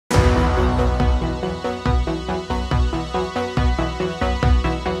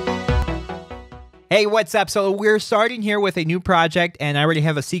Hey, what's up? So we're starting here with a new project, and I already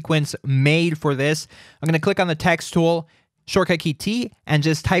have a sequence made for this. I'm going to click on the text tool, shortcut key T, and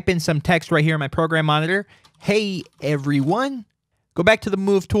just type in some text right here in my program monitor. Hey, everyone. Go back to the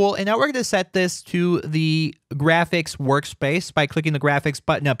move tool, and now we're going to set this to the graphics workspace by clicking the graphics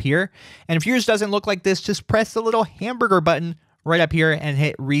button up here. And if yours doesn't look like this, just press the little hamburger button right up here and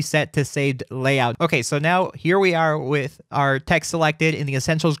hit reset to saved layout. Okay, so now here we are with our text selected in the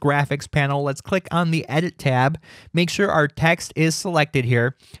Essentials graphics panel. Let's click on the edit tab. Make sure our text is selected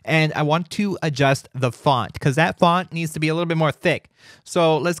here. And I want to adjust the font because that font needs to be a little bit more thick.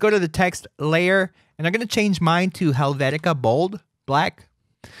 So let's go to the text layer, and I'm going to change mine to Helvetica Bold Black.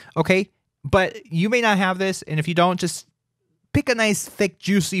 Okay, but you may not have this, and if you don't, just pick a nice thick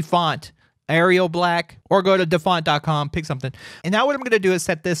juicy font. Arial Black, or go to defont.com, pick something. And now what I'm going to do is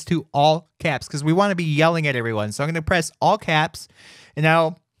set this to all caps because we want to be yelling at everyone. So I'm going to press all caps. And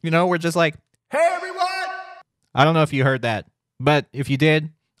now, we're just like, hey, everyone. I don't know if you heard that, but if you did,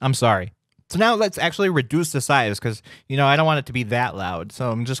 I'm sorry. So now let's actually reduce the size because, I don't want it to be that loud.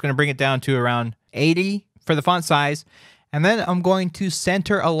 So I'm just going to bring it down to around 80 for the font size. And then I'm going to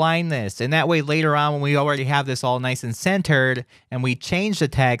center align this. And that way later on when we already have this all nice and centered and we change the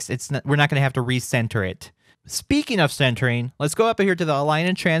text, we're not going to have to recenter it. Speaking of centering, let's go up here to the align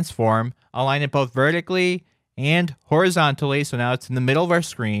and transform. Align it both vertically and horizontally. So now it's in the middle of our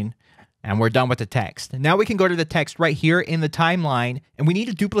screen and we're done with the text. Now we can go to the text right here in the timeline and we need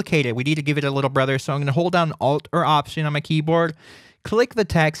to duplicate it. We need to give it a little brother. So I'm going to hold down Alt or Option on my keyboard. Click the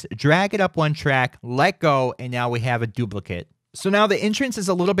text, drag it up one track, let go, and now we have a duplicate. So now the entrance is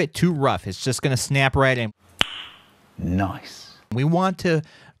a little bit too rough. It's just going to snap right in. Nice. We want to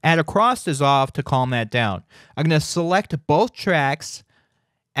add a cross dissolve to calm that down. I'm going to select both tracks,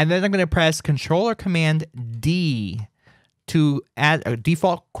 and then I'm going to press Control or Command D to add a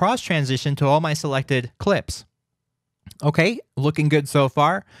default cross transition to all my selected clips. Okay, looking good so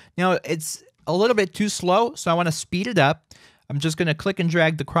far. Now it's a little bit too slow, so I want to speed it up. I'm just going to click and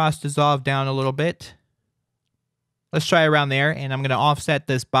drag the cross dissolve down a little bit. Let's try around there, and I'm going to offset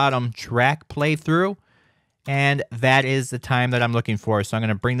this bottom track playthrough, and that is the time that I'm looking for. So I'm going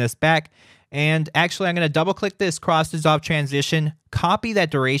to bring this back, and actually I'm going to double click this cross dissolve transition, copy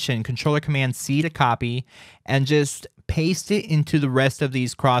that duration, Control or Command C to copy, and just paste it into the rest of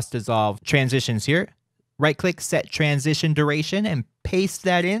these cross dissolve transitions here. Right click, set transition duration, and paste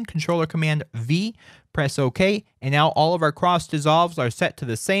that in, Control or Command V, press OK, and now all of our cross dissolves are set to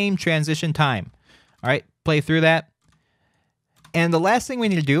the same transition time. All right, play through that. And the last thing we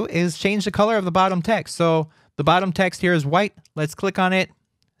need to do is change the color of the bottom text. So the bottom text here is white. Let's click on it.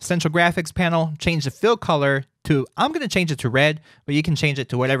 Central Graphics panel, change the fill color to, I'm going to change it to red, but you can change it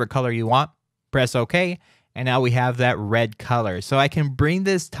to whatever color you want. Press OK, and now we have that red color. So I can bring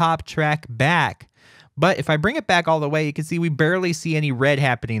this top track back. But if I bring it back all the way, you can see we barely see any red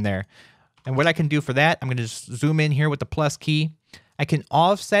happening there. And what I can do for that, I'm going to just zoom in here with the plus key. I can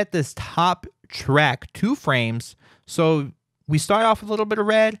offset this top track 2 frames. So we start off with a little bit of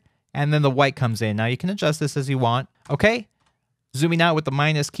red and then the white comes in. Now you can adjust this as you want. Okay. Zooming out with the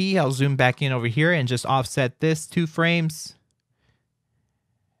minus key, I'll zoom back in over here and just offset this 2 frames.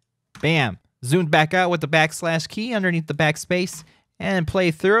 Bam. Zoomed back out with the backslash key underneath the backspace and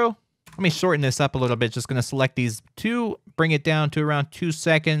play through. Let me shorten this up a little bit. Just going to select these 2, bring it down to around 2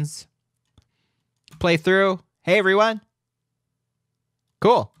 seconds. Play through. Hey, everyone.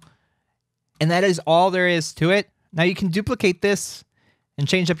 Cool. And that is all there is to it. Now you can duplicate this and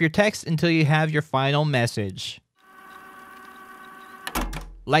change up your text until you have your final message.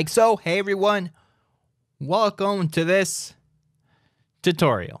 Like so. Hey, everyone. Welcome to this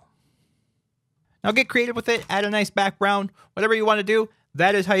tutorial. Now get creative with it. Add a nice background. Whatever you want to do.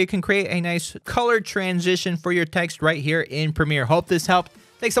 That is how you can create a nice color transition for your text right here in Premiere. Hope this helped.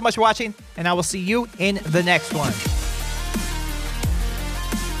 Thanks so much for watching, and I will see you in the next one.